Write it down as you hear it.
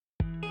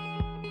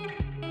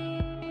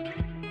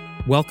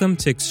Welcome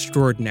to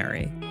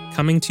Extraordinary,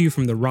 coming to you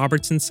from the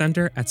Robertson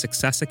Center at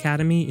Success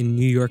Academy in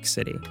New York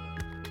City.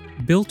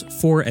 Built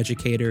for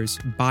educators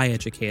by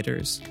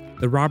educators,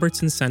 the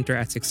Robertson Center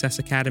at Success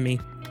Academy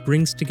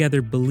brings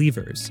together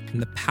believers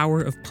in the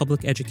power of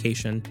public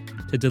education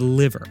to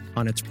deliver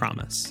on its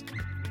promise.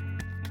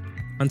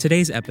 On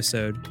today's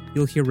episode,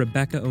 you'll hear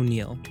Rebecca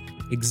O'Neill,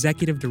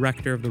 Executive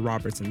Director of the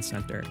Robertson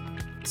Center,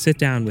 sit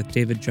down with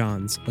David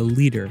Johns, a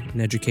leader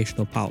in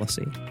educational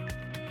policy.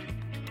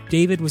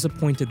 David was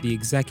appointed the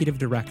Executive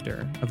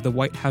Director of the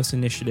White House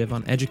Initiative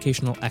on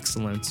Educational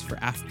Excellence for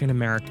African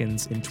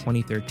Americans in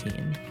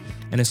 2013,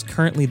 and is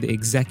currently the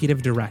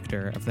Executive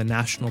Director of the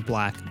National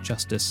Black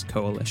Justice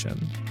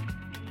Coalition.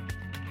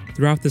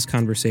 Throughout this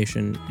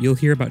conversation, you'll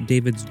hear about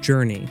David's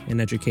journey in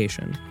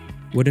education,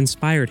 what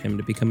inspired him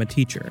to become a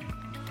teacher,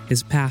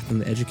 his path in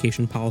the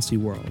education policy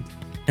world,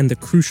 and the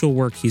crucial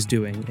work he's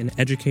doing in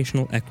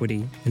educational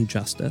equity and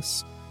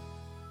justice.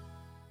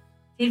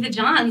 David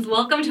Johns,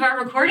 welcome to our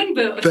recording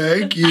booth.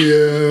 Thank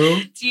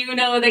you. Do you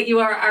know that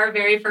you are our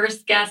very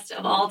first guest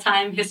of all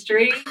time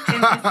history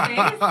in this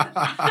space?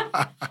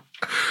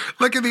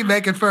 Look at me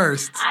making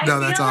first.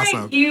 That's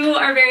awesome. Like you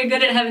are very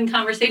good at having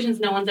conversations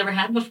no one's ever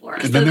had before.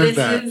 And so this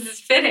is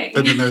fitting.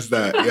 And then there's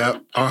that.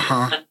 Yep.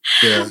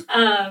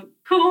 Yeah.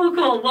 Cool.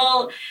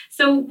 Well,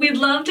 so we'd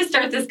love to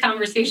start this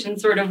conversation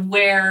sort of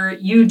where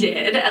you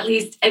did, at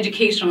least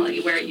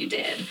educationally where you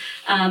did.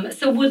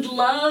 So would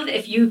love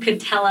if you could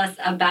tell us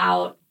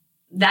about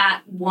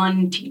that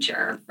one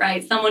teacher,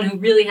 right? Someone who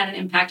really had an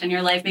impact on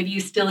your life. Maybe you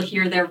still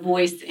hear their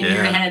voice in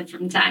your head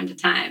from time to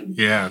time.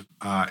 Yeah.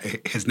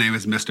 His name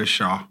is Mr.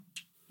 Shaw.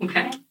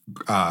 Okay.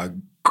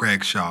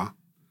 Greg Shaw.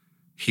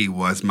 He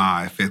was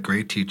my fifth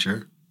grade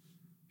teacher.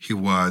 He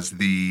was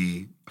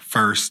the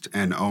first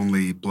and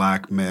only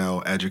Black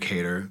male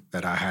educator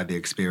that I had the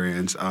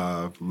experience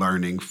of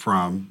learning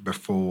from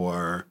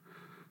before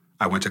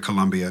I went to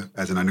Columbia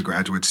as an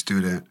undergraduate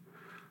student.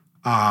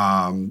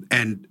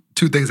 And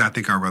two things I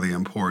think are really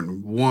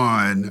important.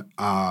 One,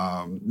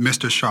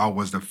 Mr. Shaw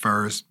was the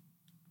first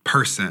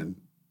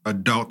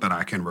adult that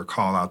I can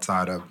recall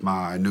outside of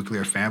my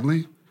nuclear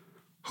family,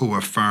 who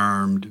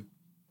affirmed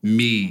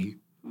me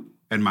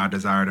and my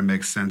desire to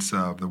make sense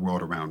of the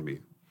world around me.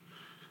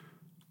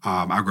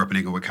 I grew up in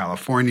Inglewood,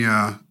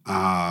 California,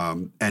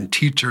 and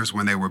teachers,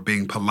 when they were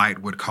being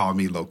polite, would call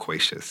me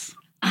loquacious.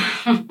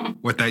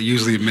 What that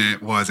usually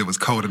meant was it was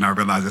code, and I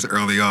realized this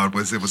early on,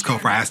 it was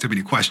code for I asked too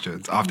many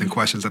questions, often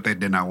questions that they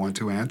did not want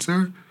to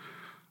answer.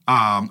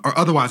 Or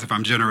otherwise, if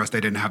I'm generous, they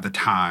didn't have the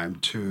time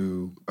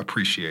to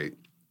appreciate.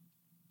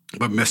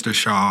 But Mr.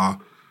 Shaw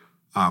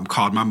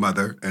called my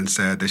mother and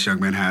said, this young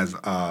man has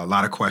a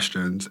lot of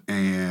questions,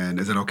 and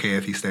is it okay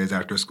if he stays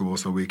after school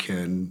so we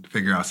can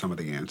figure out some of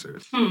the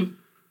answers?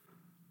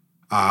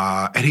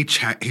 And he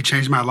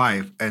changed my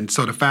life. And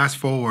so to fast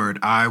forward,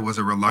 I was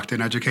a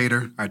reluctant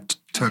educator. I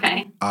took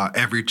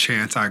every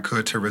chance I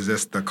could to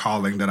resist the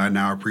calling that I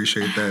now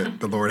appreciate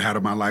that the Lord had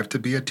in my life to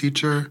be a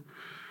teacher.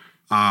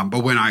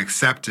 But when I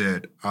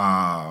accepted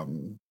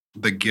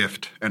the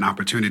gift and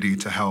opportunity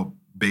to help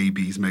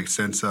babies make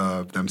sense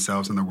of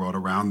themselves and the world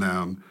around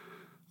them,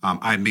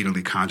 I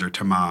immediately conjured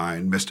to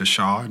mind Mr.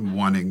 Shaw and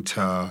wanting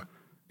to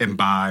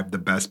imbibe the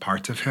best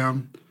parts of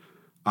him.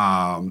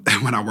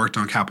 And when I worked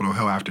on Capitol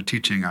Hill after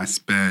teaching, I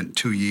spent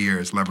 2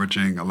 years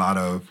leveraging a lot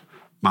of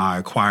my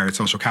acquired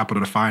social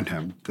capital to find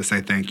him, to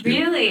say thank you.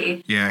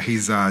 Really? Yeah,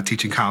 he's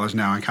teaching college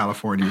now in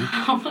California.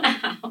 Oh,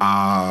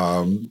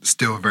 wow.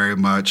 Still very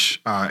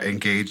much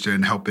engaged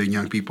in helping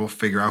young people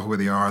figure out who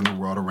they are in the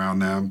world around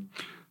them.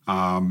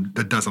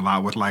 That does a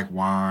lot with like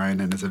wine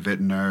and is a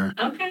vintner.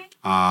 Okay.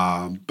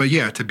 But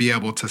yeah, to be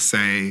able to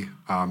say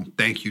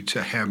thank you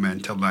to him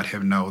and to let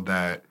him know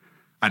that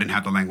I didn't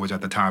have the language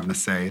at the time to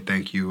say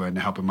thank you and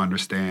to help him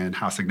understand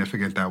how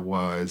significant that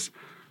was.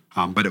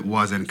 But it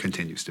was and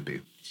continues to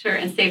be. Sure,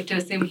 and safe to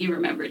assume he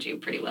remembered you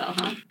pretty well,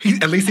 huh?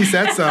 At least he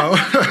said so.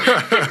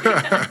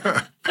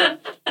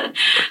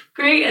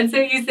 Great. And so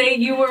you say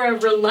you were a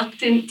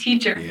reluctant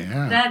teacher.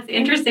 Yeah. That's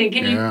interesting.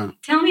 Can you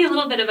tell me a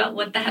little bit about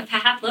what that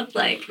path looked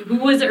like? Who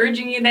was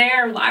urging you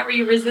there? Why were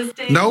you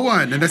resisting? No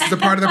one. And this is a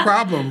part of the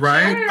problem,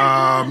 right?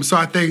 Sure. So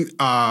I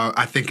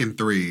think in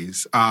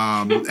threes.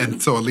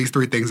 And so at least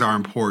three things are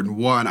important.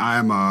 One, I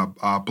am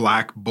a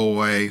Black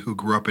boy who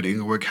grew up in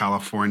Inglewood,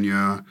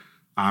 California.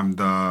 I'm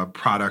the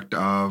product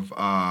of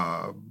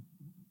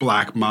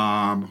Black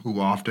mom who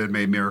often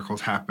made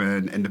miracles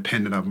happen,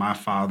 independent of my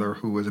father,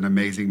 who was an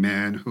amazing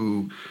man,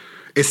 who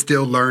is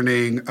still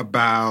learning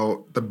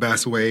about the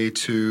best way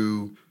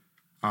to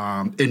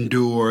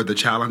endure the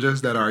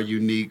challenges that are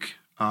unique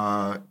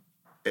and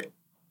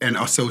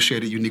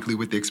associated uniquely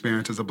with the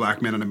experiences of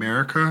Black men in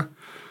America.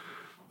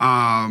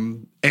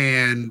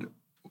 And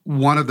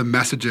one of the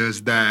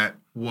messages that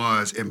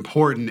was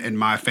important in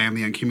my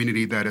family and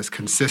community that is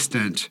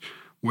consistent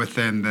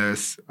within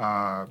this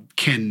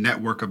kin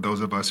network of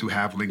those of us who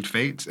have linked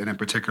fates, and in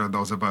particular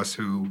those of us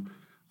who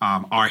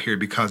are here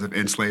because of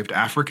enslaved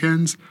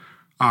Africans,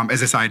 is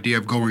this idea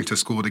of going to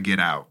school to get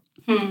out,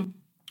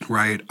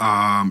 right?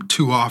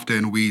 Too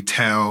often we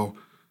tell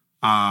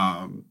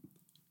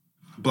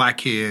Black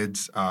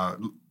kids,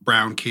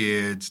 brown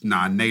kids,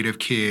 non-native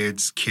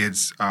kids,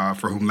 kids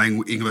for whom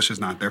English is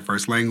not their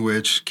first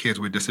language, kids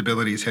with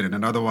disabilities, hidden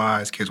and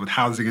otherwise, kids with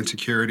housing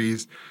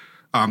insecurities,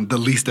 the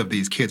least of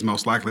these kids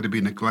most likely to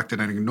be neglected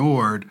and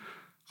ignored,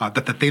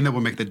 that the thing that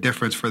will make the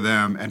difference for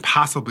them and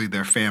possibly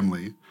their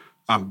family,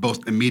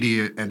 both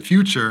immediate and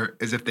future,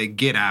 is if they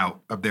get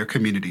out of their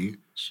community,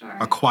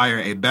 acquire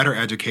a better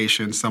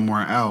education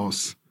somewhere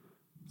else,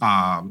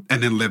 and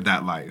then live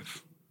that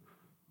life.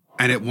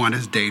 And one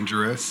is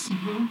dangerous.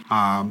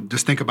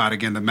 Just think about,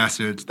 again, the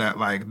message that,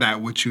 like,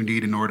 that which you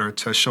need in order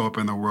to show up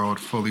in the world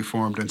fully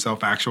formed and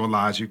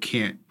self-actualized, you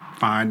can't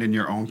find in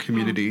your own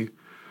community.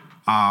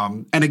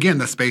 And again,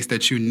 the space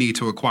that you need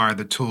to acquire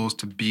the tools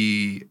to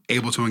be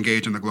able to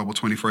engage in the global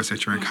 21st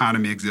century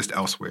economy exists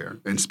elsewhere,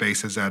 in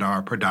spaces that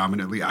are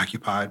predominantly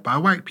occupied by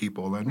white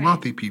people and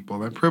wealthy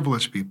people and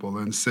privileged people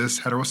and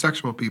cis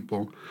heterosexual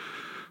people,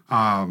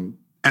 and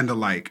the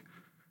like.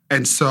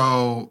 And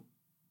so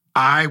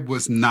I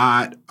was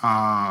not,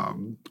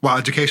 while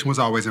education was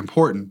always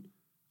important,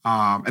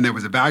 and there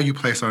was a value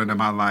placed on it in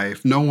my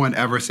life, no one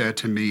ever said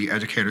to me,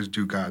 educators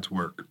do God's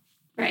work.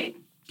 Right.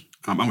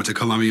 I went to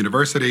Columbia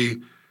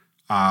University,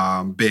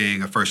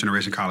 being a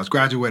first-generation college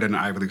graduate in an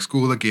Ivy League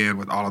school, again,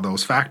 with all of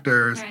those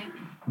factors. Right.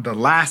 The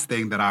last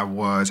thing that I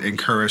was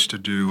encouraged to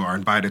do or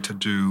invited to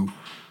do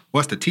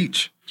was to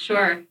teach.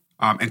 Sure.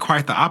 And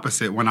quite the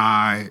opposite. When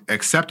I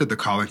accepted the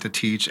calling to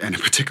teach, and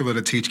in particular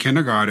to teach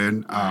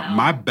kindergarten,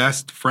 my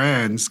best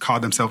friends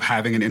called themselves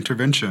having an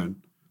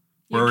intervention.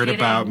 Worried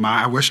about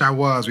I wish I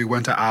was. We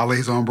went to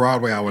Ollie's on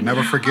Broadway. I will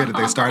never forget it.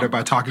 They started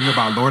by talking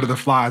about Lord of the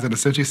Flies and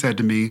essentially said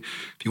to me,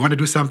 if you want to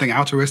do something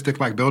altruistic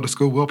like build a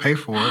school, we'll pay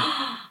for it.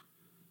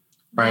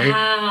 Right?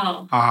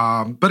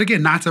 Wow. But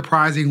again, not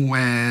surprising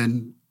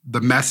when the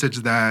message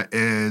that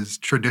is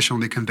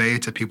traditionally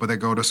conveyed to people that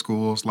go to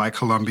schools like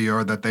Columbia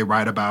or that they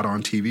write about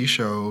on TV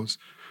shows,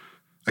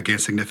 again,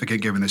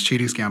 significant given this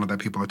cheating scandal that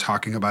people are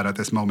talking about at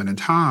this moment in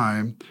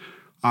time,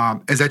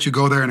 is that you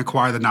go there and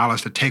acquire the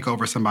knowledge to take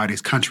over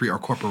somebody's country or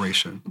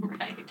corporation.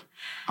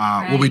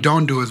 Right. What we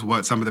don't do is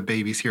what some of the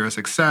babies here at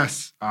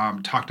Success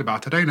talked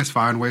about today, and it's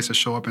find ways to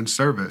show up in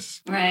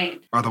service.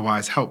 Right. Or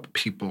otherwise help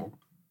people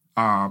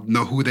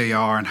know who they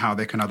are and how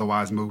they can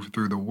otherwise move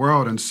through the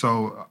world. And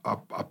so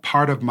a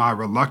part of my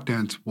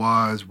reluctance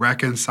was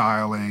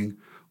reconciling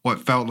what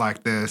felt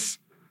like this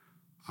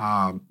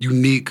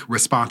unique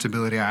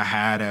responsibility I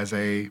had as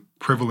a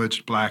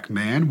privileged Black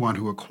man, one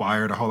who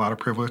acquired a whole lot of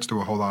privilege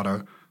through a whole lot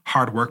of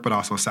hard work, but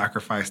also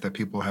sacrifice that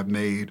people have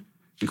made,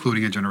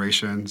 including in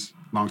generations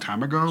long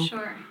time ago.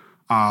 Sure.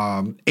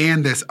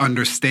 And this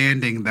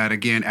understanding that,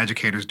 again,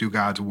 educators do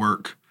God's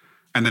work.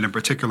 And then in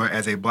particular,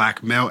 as a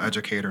Black male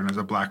educator and as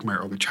a Black male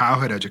early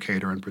childhood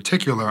educator in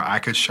particular, I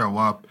could show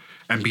up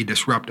and be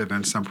disruptive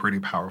in some pretty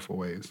powerful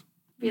ways.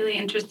 Really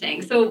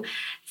interesting. So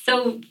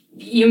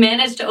you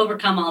managed to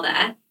overcome all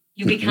that.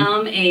 You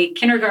become a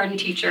kindergarten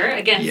teacher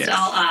against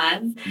all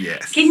odds.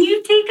 Yes. Can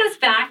you take us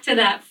back to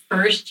that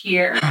first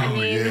year?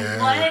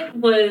 What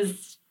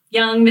was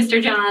young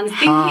Mr. Johns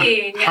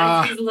thinking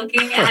as he's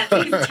looking at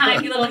these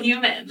tiny little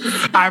humans?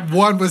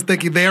 One was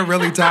thinking they're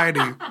really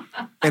tiny.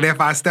 And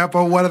if I step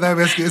on one of them,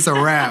 it's a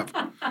wrap.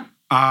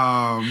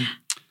 I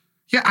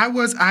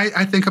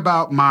think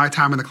about my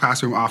time in the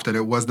classroom often.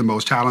 It was the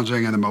most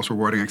challenging and the most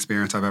rewarding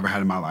experience I've ever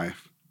had in my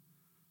life.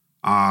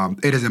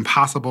 It is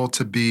impossible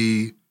to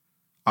be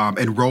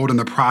enrolled in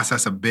the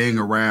process of being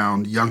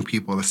around young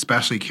people,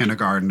 especially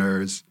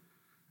kindergartners,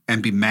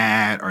 and be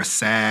mad or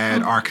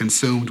sad or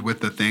consumed with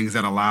the things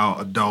that allow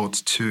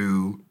adults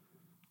to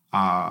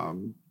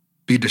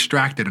be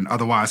distracted and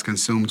otherwise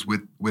consumed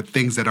with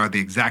things that are the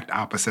exact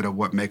opposite of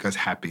what make us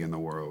happy in the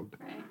world.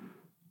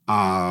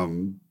 Right.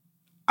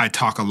 I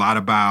talk a lot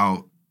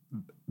about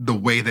the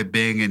way that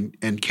being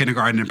in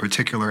kindergarten in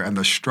particular and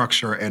the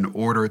structure and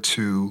order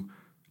to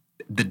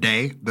the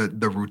day,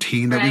 the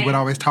routine that we would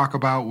always talk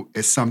about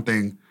is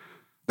something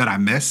that I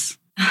miss.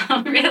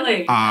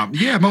 Really?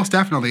 Yeah, most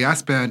definitely. I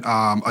spent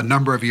a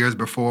number of years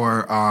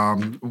before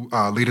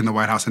leading the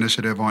White House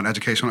Initiative on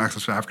Educational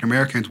Excellence for African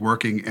Americans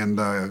working in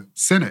the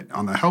Senate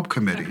on the Help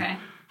Committee. Okay.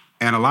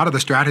 And a lot of the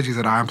strategies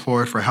that I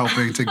employed for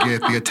helping to get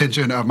the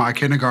attention of my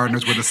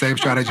kindergartners were the same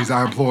strategies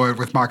I employed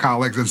with my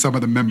colleagues and some of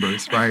the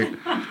members, right?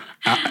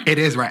 It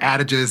is, right?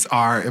 Adages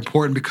are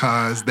important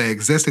because they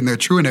exist and they're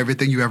true, and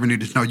everything you ever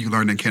needed to know you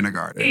learned in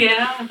kindergarten.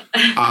 Yeah.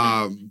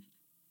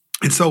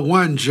 And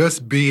so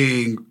just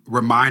being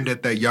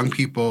reminded that young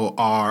people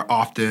are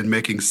often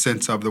making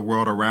sense of the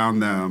world around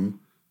them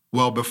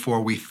well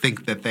before we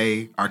think that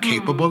they are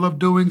capable of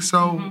doing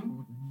so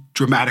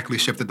dramatically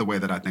shifted the way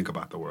that I think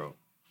about the world.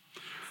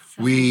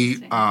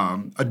 We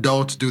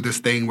adults do this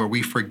thing where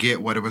we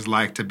forget what it was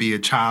like to be a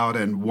child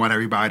and want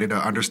everybody to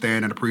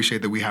understand and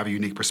appreciate that we have a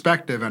unique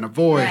perspective and a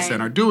voice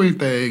and are doing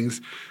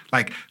things.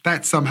 Like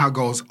that somehow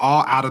goes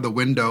all out of the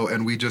window,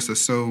 and we just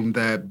assume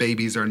that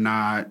babies are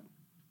not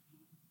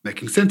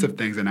making sense of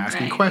things and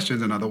asking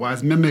questions and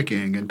otherwise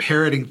mimicking and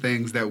parroting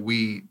things that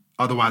we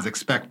otherwise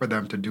expect for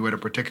them to do at a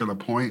particular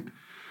point.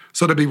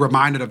 So to be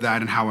reminded of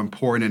that and how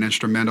important and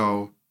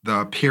instrumental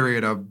the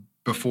period of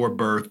before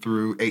birth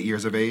through 8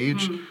 years of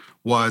age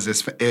was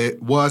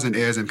and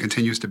is and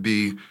continues to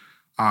be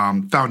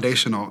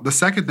foundational. The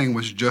second thing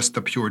was just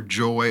the pure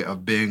joy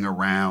of being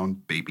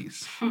around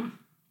babies.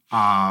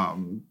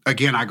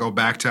 Again, I go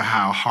back to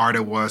how hard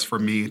it was for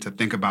me to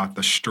think about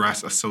the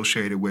stress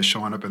associated with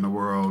showing up in the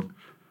world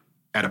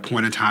at a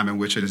point in time in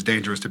which it is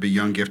dangerous to be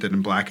young, gifted,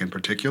 and Black in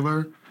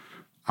particular.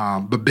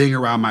 But being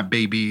around my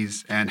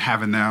babies and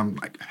having them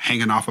like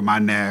hanging off of my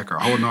neck or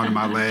holding on to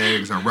my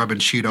legs or rubbing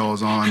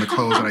Cheetos on the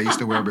clothes that I used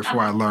to wear before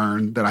I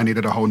learned that I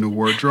needed a whole new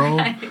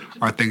wardrobe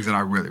are things that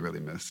I really, really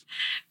miss.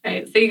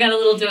 Right. So you got a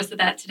little dose of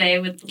that today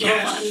with the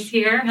little ones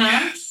here, huh?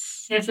 Yes.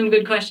 They have some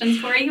good questions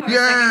for you.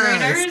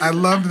 Yes, I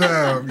love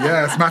them.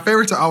 Yes, my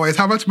favorites are always,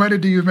 how much money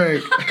do you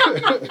make?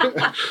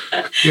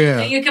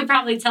 Yeah. You could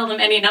probably tell them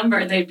any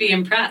number. They'd be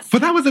impressed.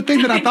 But that was the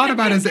thing that I thought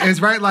about is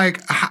right,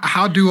 like,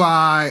 how do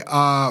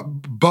I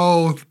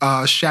both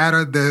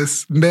shatter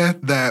this myth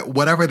that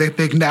whatever they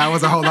think now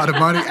is a whole lot of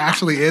money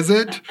actually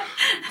isn't,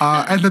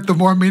 and that the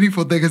more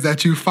meaningful thing is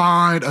that you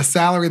find a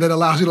salary that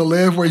allows you to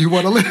live where you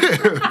want to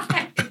live.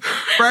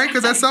 Right?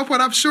 Because at some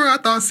point, I'm sure I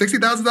thought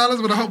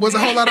 $60,000 was a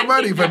whole lot of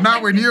money, but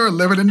not when you're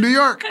living in New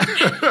York.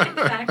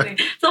 Exactly.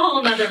 It's a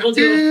whole nother. We'll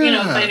do,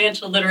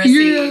 financial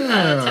literacy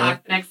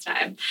talk next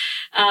time.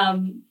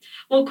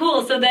 Well,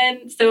 cool.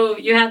 So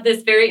you had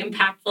this very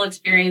impactful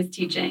experience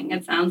teaching,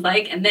 it sounds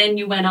like, and then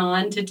you went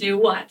on to do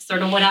what?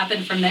 Sort of what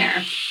happened from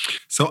there?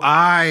 So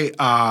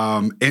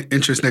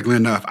interestingly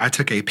enough, I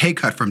took a pay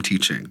cut from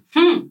teaching.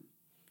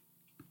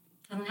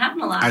 Doesn't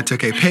happen a lot. I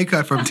took a pay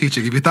cut from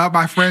teaching. If you thought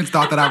my friends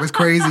thought that I was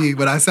crazy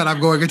when I said I'm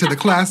going into the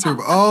classroom,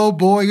 oh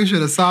boy, you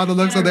should have saw the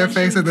looks on their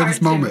faces in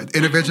this moment.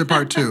 Intervention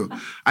Part 2.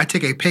 I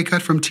take a pay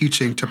cut from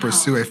teaching to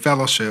pursue a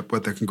fellowship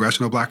with the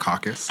Congressional Black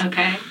Caucus.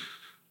 Okay.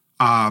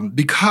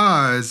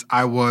 Because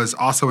I was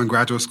also in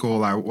graduate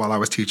school while I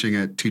was teaching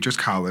at Teachers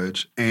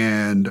College,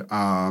 and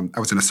I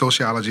was in a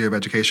sociology of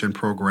education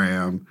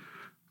program,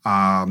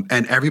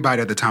 and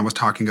everybody at the time was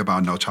talking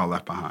about No Child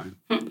Left Behind.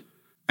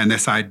 And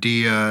this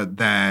idea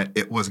that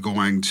it was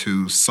going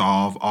to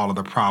solve all of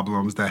the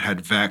problems that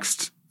had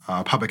vexed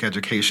public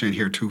education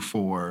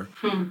heretofore.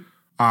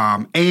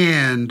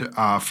 And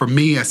for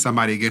me, as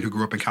somebody, again, who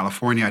grew up in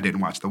California, I didn't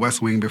watch The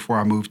West Wing before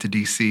I moved to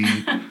D.C.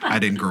 I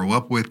didn't grow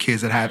up with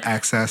kids that had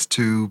access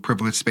to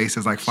privileged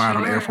spaces like flying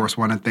on Air Force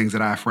One and things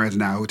that I have friends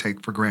now who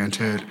take for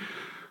granted.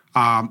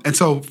 And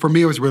so for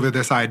me, it was really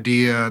this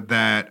idea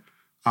that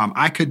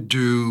I could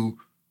do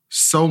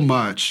so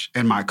much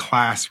in my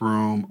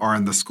classroom or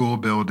in the school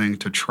building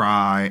to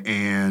try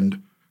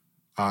and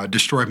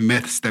destroy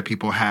myths that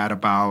people had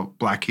about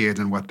Black kids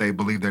and what they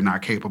believe they're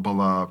not capable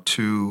of,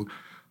 to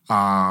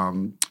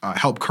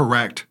help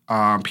correct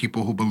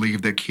people who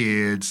believe that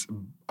kids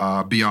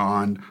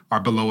beyond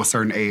or below a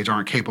certain age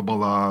aren't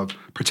capable of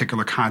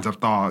particular kinds of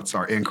thoughts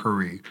or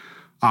inquiry.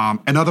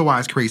 And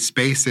otherwise create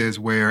spaces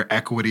where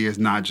equity is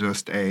not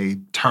just a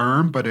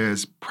term, but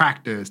is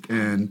practiced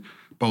in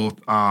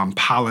both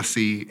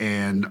policy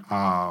and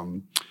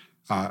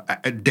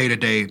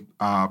day-to-day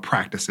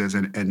practices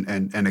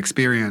and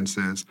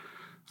experiences.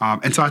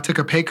 And so I took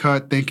a pay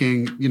cut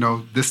thinking,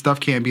 this stuff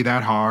can't be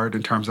that hard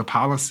in terms of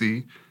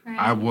policy. Right.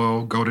 I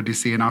will go to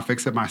D.C. and I'll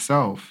fix it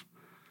myself.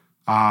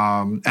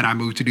 And I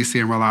moved to D.C.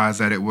 and realized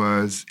that it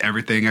was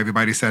everything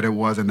everybody said it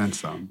was and then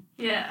some.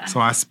 Yeah. So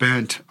I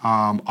spent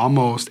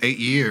almost 8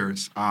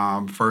 years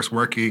first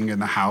working in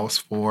the House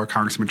for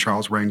Congressman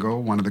Charles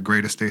Rangel, one of the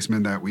greatest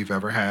statesmen that we've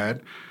ever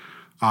had.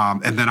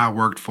 And then I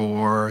worked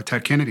for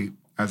Ted Kennedy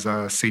as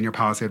a senior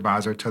policy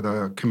advisor to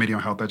the Committee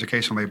on Health,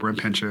 Education, Labor, and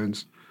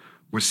Pensions,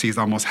 which sees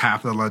almost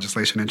half of the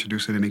legislation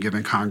introduced in any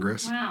given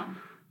Congress. Wow.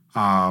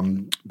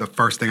 The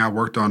first thing I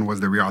worked on was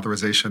the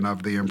reauthorization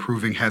of the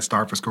Improving Head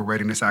Start for School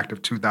Readiness Act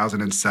of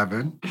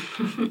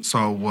 2007.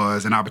 So it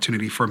was an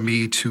opportunity for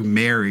me to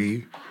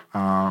marry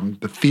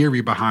the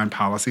theory behind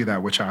policy,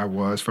 that which I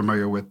was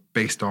familiar with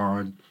based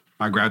on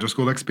my graduate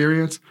school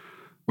experience,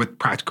 with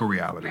practical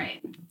reality.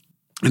 Right.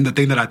 And the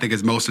thing that I think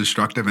is most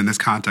instructive in this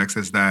context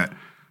is that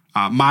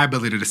my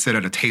ability to sit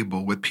at a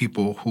table with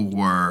people who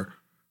were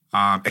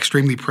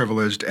extremely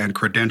privileged and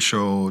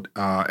credentialed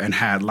and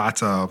had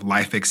lots of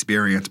life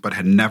experience but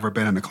had never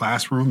been in a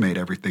classroom made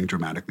everything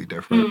dramatically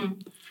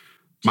different.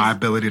 My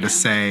ability to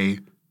say,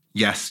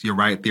 yes, you're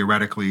right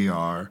theoretically,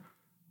 or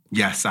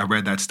yes, I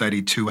read that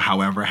study too,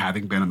 however,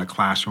 having been in a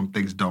classroom,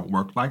 things don't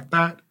work like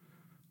that,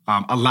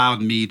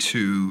 allowed me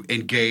to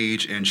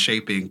engage in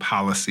shaping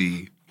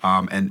policy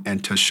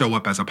and to show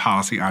up as a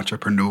policy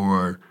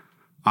entrepreneur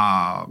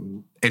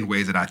in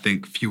ways that I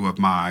think few of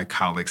my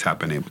colleagues have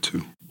been able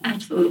to.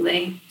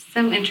 Absolutely.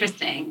 So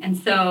interesting. And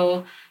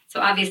so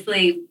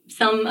obviously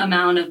some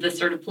amount of the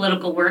sort of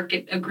political work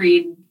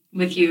agreed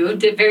with you,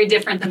 very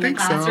different than the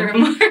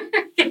classroom work.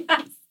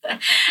 Yes.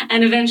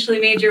 And eventually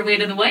made your way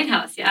to the White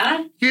House,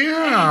 yeah?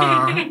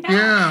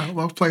 Yeah.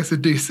 Love place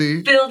in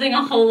D.C. Building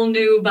a whole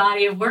new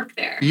body of work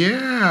there.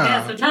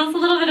 Yeah. So tell us a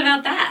little bit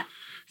about that.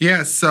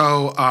 Yeah,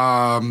 so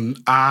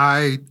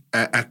I,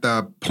 at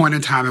the point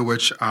in time in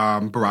which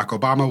Barack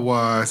Obama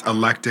was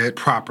elected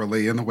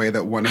properly in the way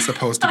that one is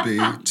supposed to be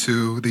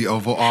to the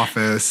Oval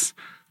Office,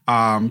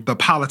 the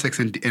politics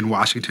in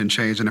Washington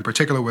changed, and in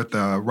particular with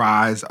the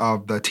rise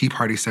of the Tea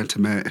Party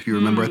sentiment. If you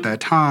remember at that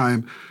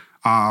time,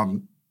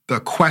 the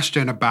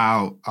question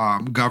about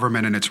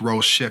government and its role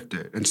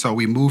shifted. And so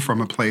we moved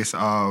from a place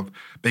of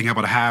being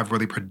able to have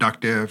really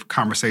productive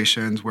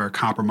conversations where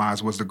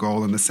compromise was the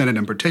goal, in the Senate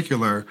in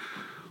particular,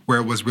 where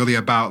it was really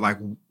about, like,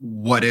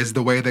 what is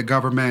the way that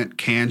government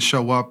can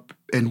show up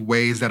in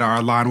ways that are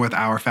aligned with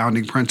our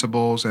founding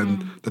principles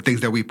and the things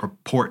that we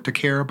purport to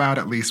care about,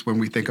 at least when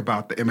we think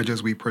about the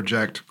images we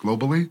project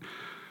globally.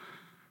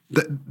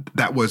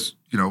 That was,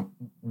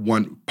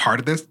 one part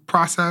of this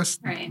process.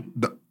 Right.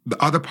 The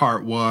other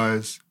part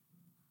was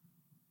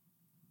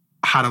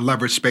how to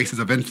leverage spaces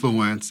of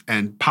influence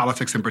and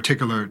politics in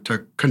particular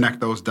to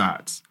connect those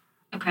dots.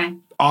 Okay.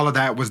 All of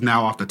that was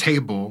now off the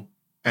table.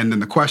 And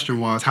then the question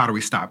was, how do we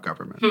stop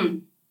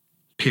government?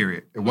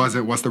 Period. It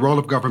wasn't what's the role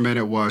of government.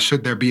 It was,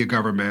 should there be a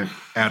government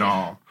at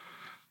all?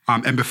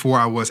 And before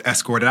I was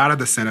escorted out of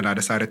the Senate, I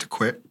decided to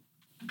quit.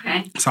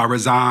 Okay. So I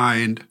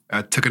resigned,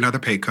 took another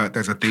pay cut.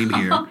 There's a theme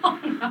here.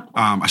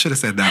 I should have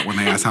said that when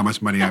they asked how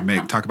much money I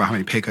make. Talk about how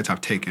many pay cuts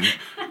I've taken.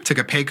 Took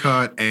a pay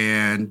cut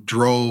and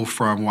drove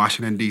from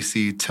Washington,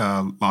 D.C.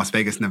 to Las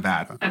Vegas,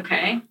 Nevada.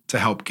 Okay. To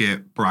help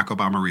get Barack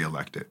Obama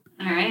reelected.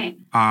 All right.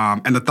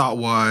 And the thought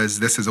was,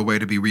 this is a way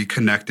to be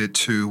reconnected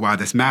to why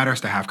this matters,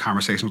 to have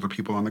conversations with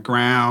people on the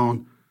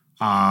ground,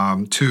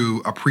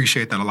 to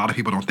appreciate that a lot of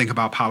people don't think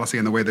about policy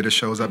in the way that it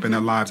shows up in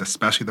their lives,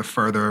 especially the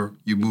further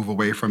you move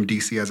away from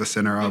D.C. as a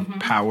center of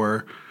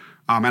power.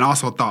 And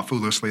also thought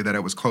foolishly that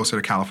it was closer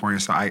to California,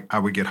 so I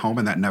would get home,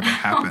 and that never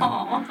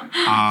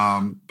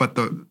happened. But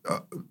the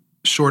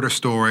shorter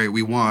story,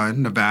 we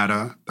won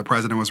Nevada. The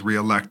president was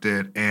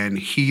reelected, and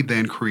he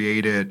then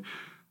created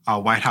a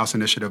White House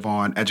initiative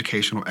on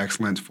educational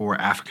excellence for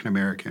African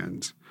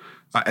Americans.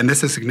 And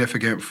this is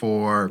significant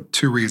for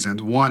two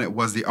reasons. One, it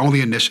was the only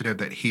initiative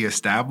that he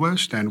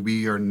established, and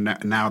we are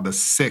now the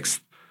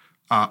sixth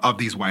of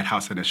these White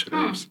House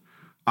initiatives.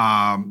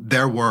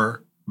 There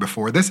were,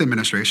 before this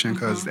administration,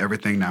 because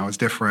everything now is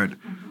different,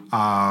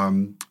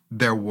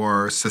 there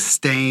were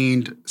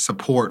sustained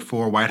support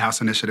for White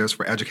House initiatives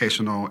for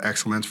educational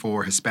excellence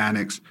for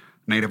Hispanics,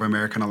 Native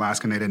American,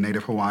 Alaska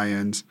Native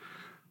Hawaiians,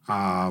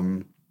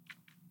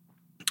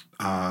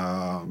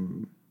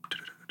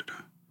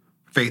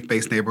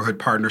 faith-based neighborhood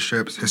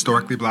partnerships,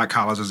 historically Black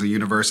colleges and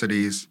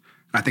universities.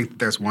 And I think that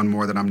there's one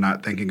more that I'm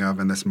not thinking of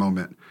in this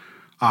moment.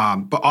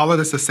 But all of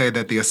this to say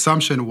that the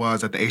assumption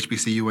was that the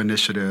HBCU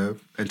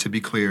initiative, and to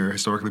be clear,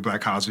 historically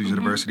Black colleges and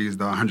universities,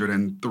 the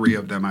 103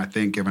 of them, I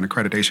think, given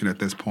accreditation at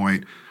this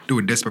point, do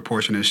a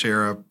disproportionate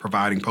share of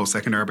providing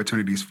post-secondary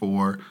opportunities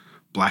for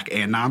Black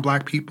and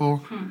non-Black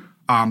people.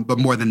 But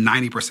more than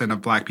 90%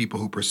 of Black people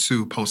who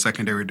pursue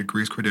post-secondary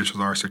degrees,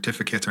 credentials, or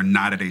certificates are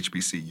not at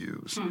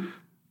HBCUs.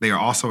 They are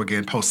also,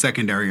 again,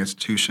 post-secondary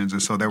institutions.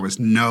 And so there was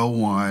no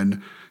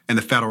one in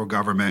the federal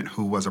government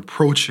who was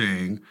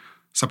approaching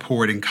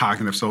supporting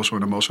cognitive, social,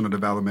 and emotional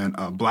development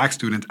of Black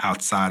students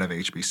outside of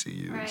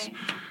HBCUs. Right.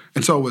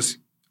 And so it was,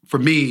 for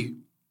me,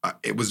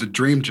 it was a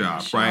dream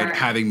job, Sure. right?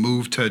 Having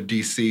moved to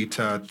D.C.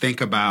 to think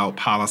about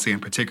policy,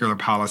 in particular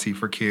policy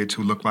for kids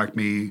who look like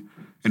me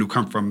and who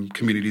come from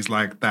communities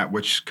like that,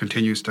 which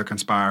continues to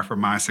conspire for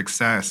my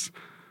success,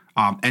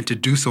 and to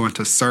do so and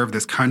to serve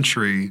this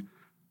country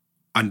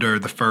under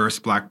the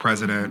first Black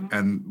president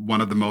and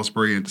one of the most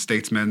brilliant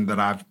statesmen that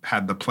I've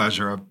had the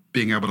pleasure of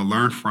being able to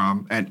learn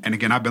from. And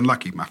again, I've been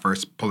lucky. My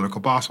first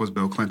political boss was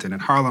Bill Clinton in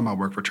Harlem. I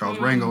worked for Charles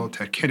Rangel,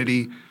 Ted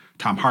Kennedy.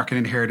 Tom Harkin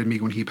inherited me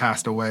when he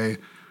passed away.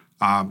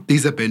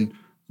 These have been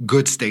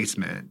good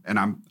statesmen. And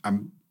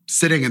I'm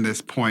sitting in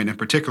this point in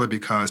particular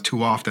because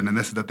too often, and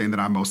this is the thing that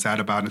I'm most sad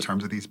about in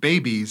terms of these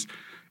babies,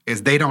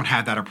 is they don't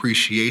have that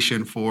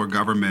appreciation for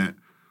government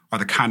or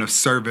the kind of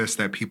service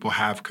that people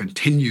have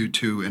continued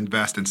to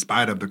invest in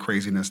spite of the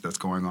craziness that's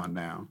going on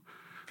now.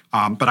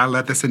 But I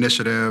led this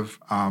initiative.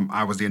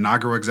 I was the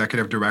inaugural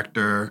executive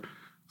director.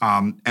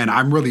 And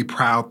I'm really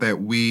proud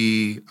that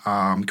we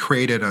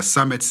created a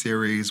summit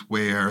series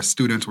where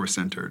students were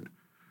centered,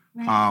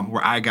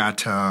 where I got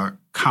to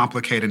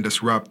complicate and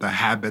disrupt the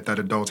habit that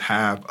adults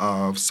have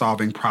of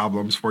solving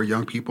problems for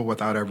young people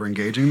without ever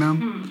engaging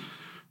them,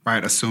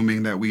 right?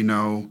 Assuming that we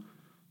know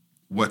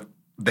what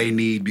they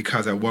need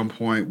because at one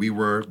point we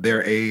were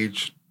their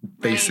age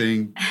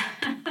facing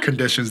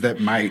conditions that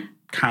might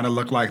kind of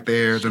look like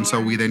theirs. Sure. And so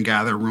we then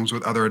gather rooms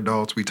with other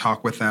adults, we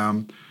talk with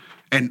them,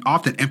 and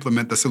often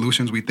implement the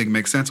solutions we think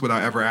make sense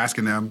without ever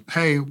asking them,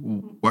 hey,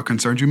 what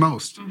concerns you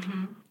most?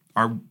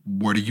 Or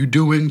what are you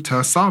doing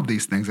to solve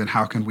these things and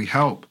how can we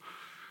help?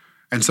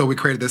 And so we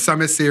created this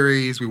summit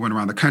series. We went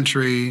around the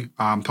country,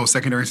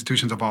 post-secondary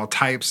institutions of all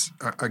types.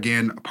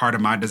 Again, part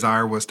of my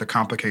desire was to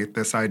complicate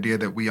this idea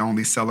that we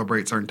only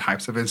celebrate certain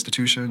types of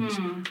institutions.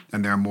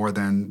 And there are more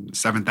than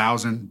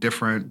 7,000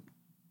 different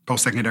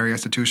post-secondary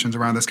institutions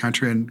around this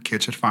country, and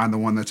kids should find the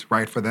one that's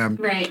right for them.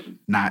 Right.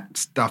 Not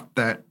stuff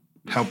that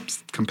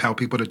helps compel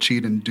people to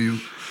cheat and do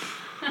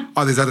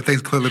all these other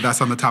things. Clearly,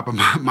 that's on the top of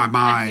my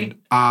mind.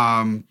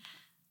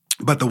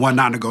 But the one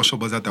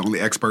non-negotiable is that the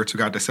only experts who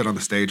got to sit on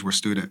the stage were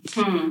students.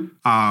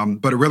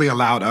 But it really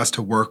allowed us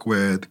to work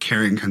with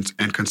caring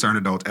and concerned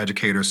adults,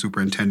 educators,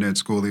 superintendents,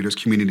 school leaders,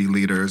 community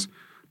leaders,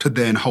 to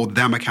then hold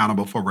them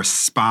accountable for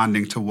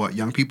responding to what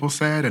young people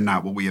said and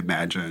not what we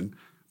imagined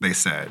they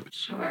said.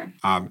 Sure.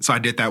 So I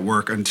did that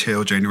work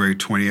until January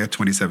 20th,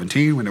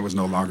 2017, when it was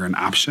no longer an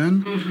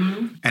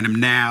option. And I'm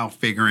now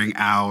figuring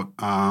out,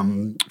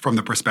 from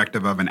the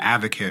perspective of an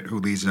advocate who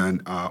leads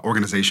an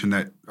organization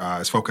that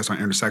is focused on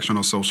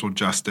intersectional social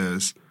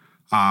justice,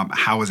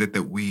 how is it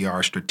that we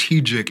are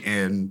strategic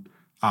in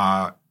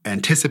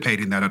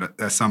anticipating that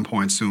at some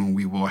point soon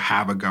we will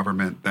have a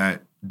government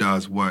that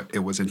does what it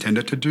was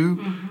intended to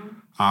do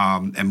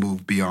and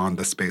move beyond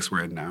the space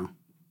we're in now.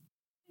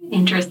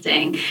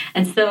 Interesting.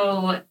 And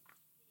so,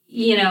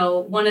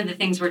 one of the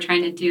things we're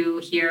trying to do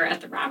here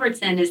at the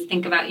Robertson is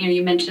think about,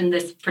 you mentioned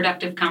this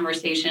productive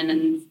conversation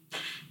and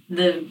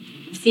the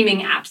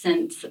seeming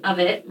absence of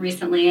it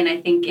recently. And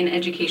I think in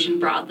education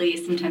broadly,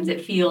 sometimes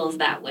it feels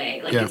that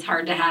way. Like it's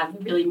hard to have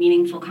really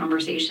meaningful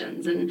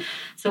conversations. And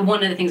so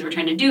one of the things we're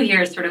trying to do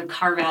here is sort of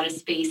carve out a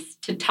space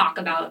to talk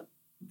about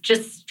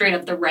just straight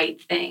up the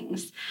right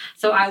things.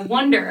 So I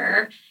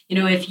wonder,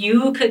 if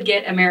you could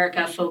get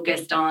America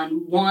focused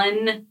on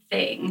one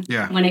thing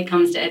when it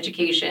comes to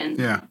education,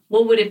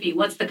 what would it be?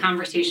 What's the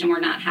conversation we're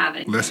not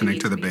having? Listening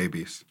to the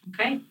babies.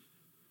 Okay.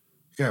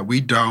 Yeah,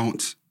 we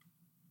don't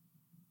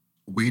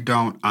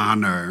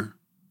honor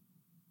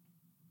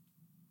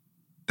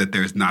that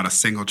there's not a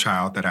single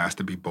child that has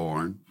to be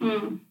born.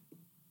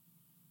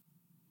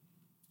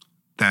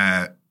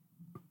 That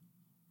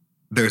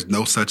there's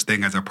no such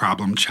thing as a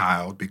problem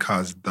child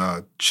because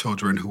the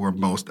children who are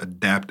most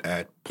adept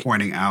at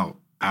pointing out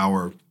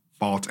our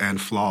faults and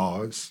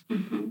flaws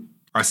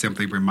are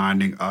simply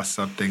reminding us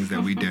of things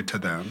that we did to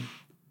them.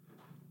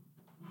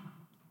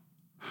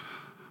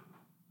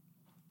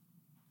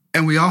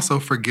 And we also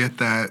forget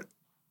that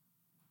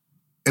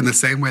in the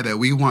same way that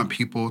we want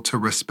people to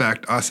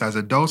respect us as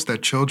adults,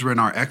 that children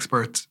are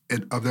experts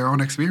of their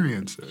own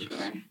experiences.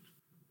 Sure.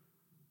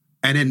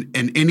 And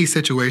in any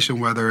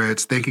situation, whether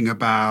it's thinking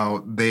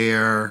about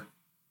their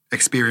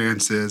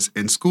experiences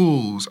in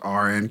schools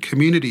or in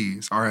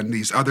communities or in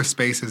these other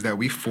spaces that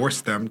we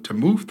force them to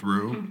move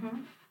through,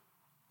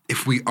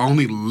 if we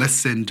only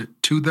listened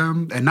to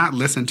them and not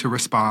listen to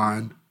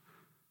respond,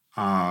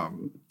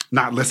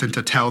 not listen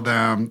to tell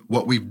them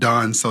what we've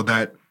done so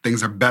that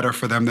things are better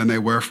for them than they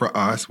were for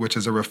us, which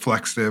is a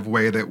reflexive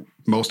way that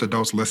most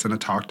adults listen to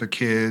talk to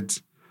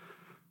kids,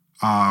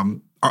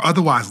 or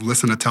otherwise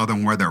listen to tell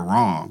them where they're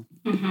wrong.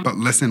 But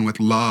listen with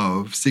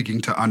love,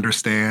 seeking to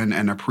understand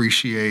and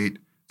appreciate,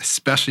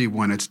 especially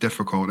when it's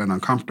difficult and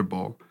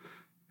uncomfortable.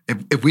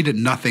 If we did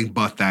nothing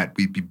but that,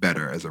 we'd be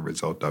better as a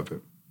result of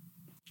it.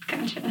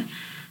 Gotcha.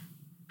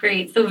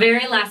 Great. So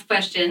very last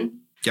question.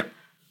 Yep.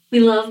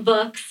 We love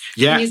books.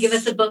 Yes. Can you give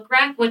us a book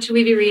rec? What should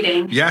we be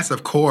reading? Yes,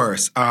 of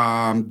course.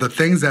 The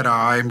things that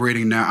I'm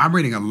reading now, I'm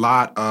reading a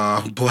lot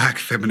of Black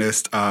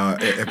feminist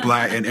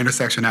Black and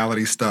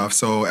intersectionality stuff.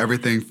 So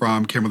everything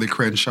from Kimberly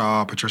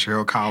Crenshaw, Patricia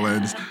Hill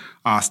Collins,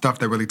 stuff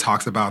that really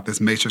talks about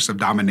this matrix of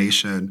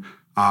domination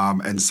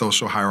and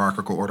social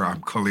hierarchical order.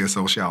 I'm clearly a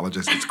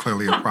sociologist. It's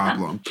clearly a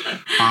problem.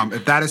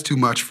 If that is too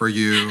much for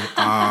you,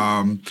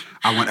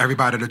 I want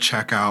everybody to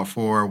check out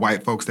For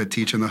White Folks That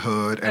Teach in the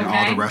Hood and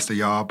All the Rest of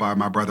Y'all by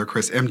my brother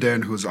Chris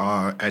Emden, who's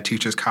at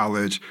Teachers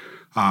College.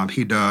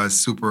 He does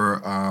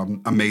super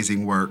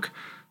amazing work,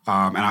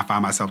 and I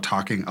find myself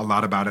talking a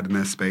lot about it in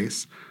this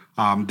space.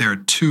 There are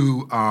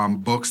two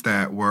books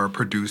that were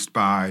produced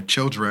by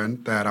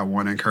children that I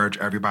want to encourage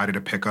everybody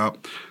to pick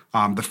up.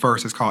 The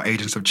first is called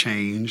Agents of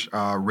Change,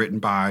 written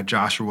by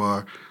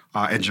Joshua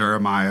and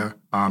Jeremiah.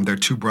 They're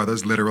two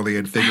brothers, literally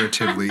and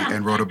figuratively,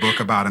 and wrote a book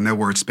about, in their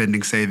words,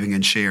 spending, saving,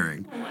 and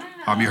sharing.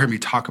 You heard me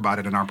talk about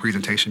it in our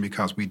presentation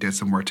because we did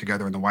some work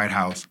together in the White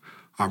House,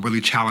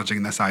 really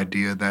challenging this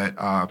idea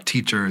that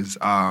teachers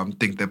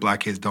think that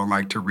Black kids don't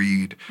like to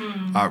read.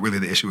 Really,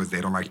 the issue is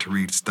they don't like to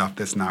read stuff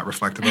that's not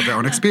reflective of their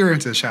own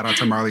experiences. Shout out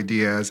to Marley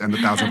Diaz and the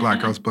 1,000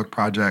 Black Girls Book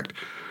Project.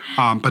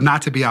 But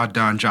not to be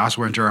outdone,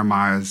 Joshua and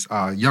Jeremiah's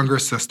younger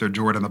sister,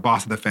 Jordan, the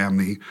boss of the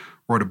family,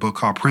 wrote a book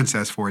called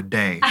Princess for a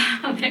Day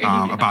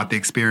about the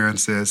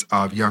experiences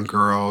of young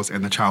girls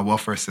in the child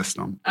welfare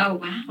system. Oh,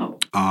 wow.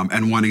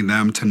 And wanting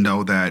them to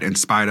know that in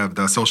spite of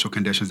the social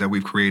conditions that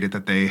we've created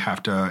that they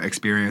have to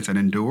experience and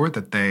endure,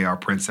 that they are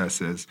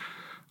princesses,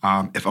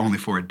 if only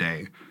for a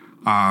day.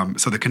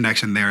 So the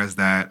connection there is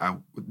that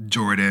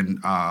Jordan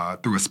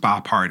threw a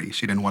spa party.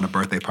 She didn't want a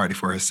birthday party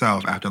for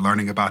herself. After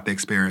learning about the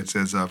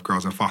experiences of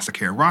girls in foster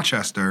care in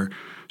Rochester,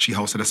 she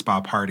hosted a spa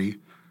party,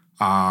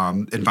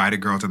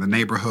 invited girls in the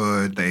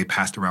neighborhood. They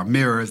passed around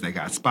mirrors. They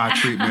got spa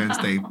treatments.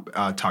 They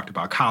talked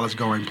about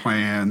college-going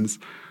plans.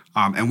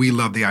 And we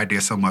love the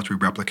idea so much we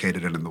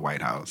replicated it in the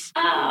White House.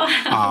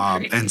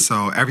 And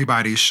so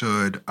everybody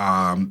should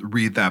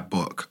read that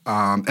book.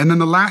 And then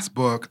the last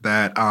book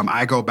that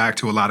I go back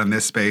to a lot in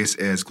this space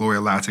is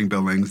Gloria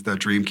Lansing-Billings, The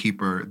Dream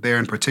Keeper. There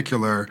in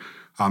particular,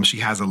 she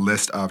has a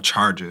list of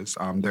charges.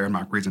 They're in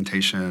my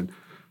presentation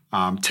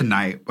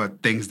tonight,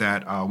 but things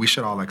that we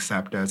should all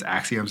accept as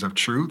axioms of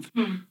truth.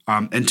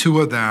 And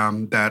two of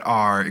them that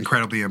are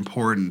incredibly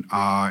important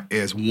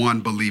is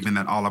one, believing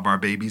that all of our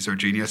babies are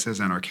geniuses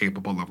and are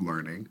capable of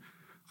learning.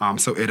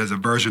 So it is a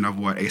version of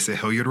what Asa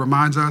Hilliard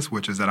reminds us,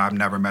 which is that I've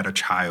never met a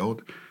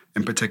child,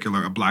 in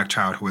particular a Black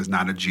child, who is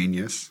not a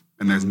genius.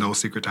 And there's no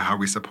secret to how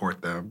we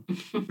support them.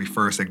 We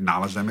first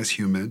acknowledge them as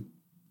human,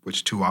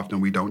 which too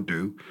often we don't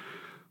do.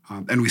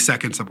 And we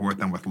second support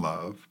them with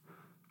love.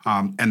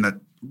 And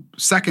the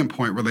second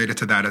point related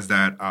to that is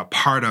that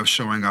part of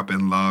showing up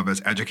in love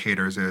as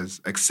educators is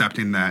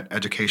accepting that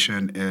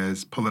education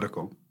is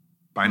political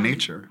by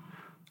nature.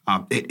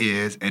 It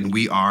is, and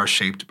we are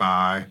shaped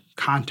by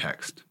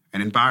context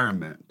and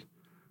environment.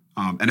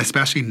 And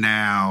especially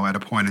now at a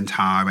point in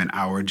time in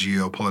our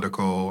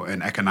geopolitical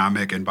and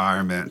economic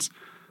environments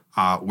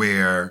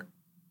where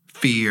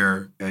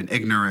fear and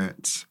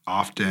ignorance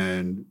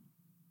often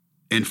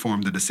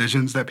inform the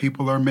decisions that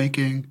people are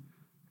making,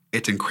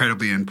 it's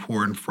incredibly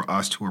important for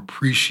us to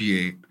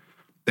appreciate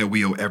that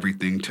we owe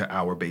everything to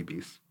our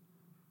babies.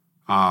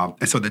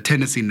 And so the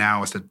tendency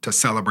now is to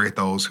celebrate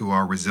those who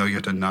are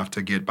resilient enough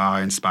to get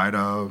by in spite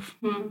of.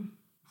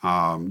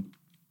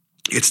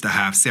 It's to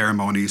have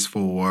ceremonies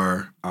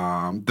for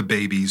the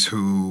babies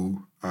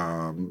who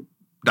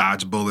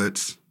dodge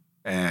bullets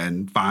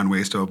and find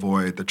ways to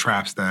avoid the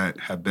traps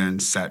that have been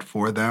set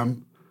for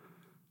them.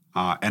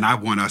 And I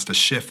want us to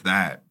shift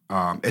that.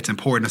 It's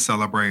important to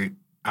celebrate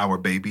our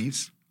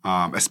babies,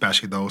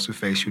 especially those who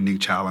face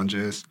unique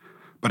challenges,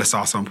 but it's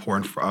also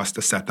important for us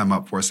to set them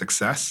up for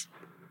success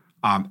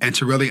and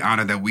to really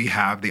honor that we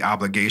have the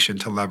obligation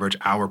to leverage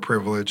our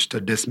privilege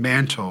to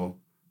dismantle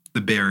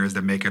the barriers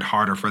that make it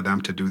harder for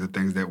them to do the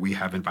things that we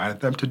have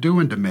invited them to do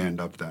and demand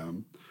of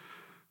them.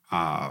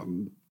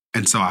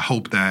 And so I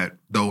hope that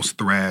those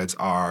threads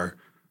are,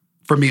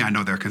 for me, I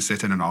know they're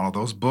consistent in all of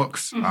those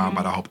books,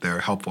 but I hope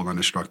they're helpful and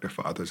instructive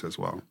for others as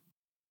well.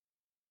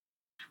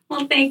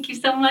 Well, thank you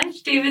so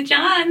much, David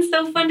John.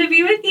 So fun to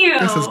be with you.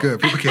 This is good.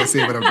 People can't see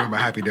it, but I'm doing my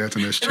happy dance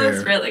in this chair. It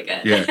was really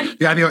good.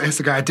 Yeah, I know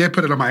Instagram. I did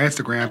put it on my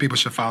Instagram. People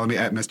should follow me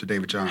at Mr.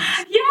 David Johns.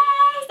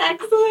 Yes,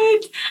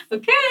 excellent.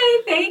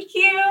 Okay, thank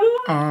you.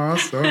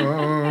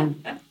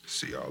 Awesome.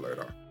 See y'all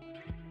later.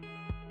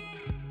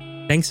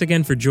 Thanks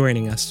again for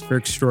joining us for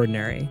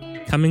Extraordinary,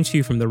 coming to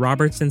you from the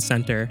Robertson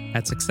Center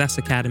at Success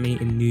Academy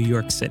in New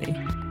York City.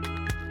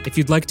 If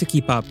you'd like to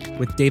keep up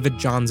with David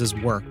Johns'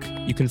 work,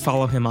 you can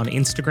follow him on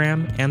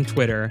Instagram and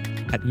Twitter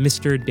at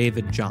Mr.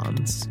 David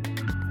Johns.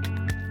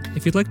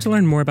 If you'd like to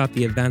learn more about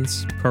the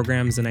events,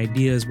 programs, and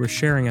ideas we're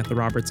sharing at the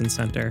Robertson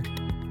Center,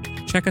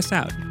 check us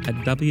out at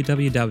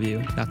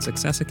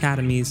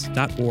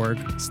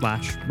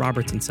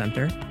www.successacademies.org/Robertson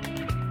Center.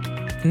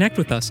 Connect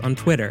with us on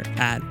Twitter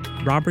at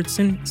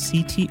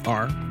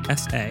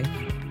RobertsonCTRSA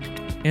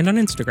and on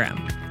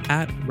Instagram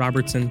at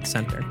Robertson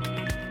Center.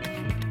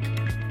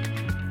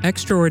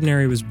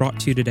 Extraordinary was brought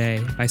to you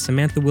today by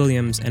Samantha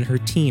Williams and her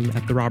team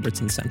at the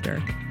Robertson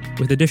Center,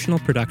 with additional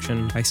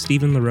production by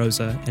Stephen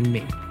LaRosa and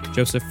me,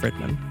 Joseph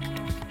Fridman.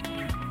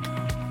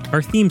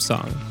 Our theme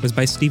song was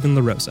by Stephen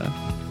LaRosa.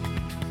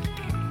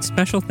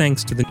 Special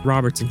thanks to the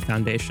Robertson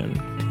Foundation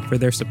for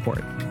their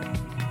support,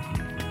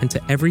 and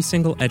to every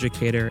single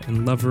educator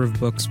and lover of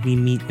books we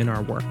meet in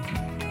our work.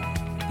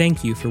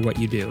 Thank you for what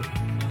you do,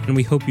 and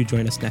we hope you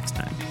join us next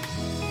time.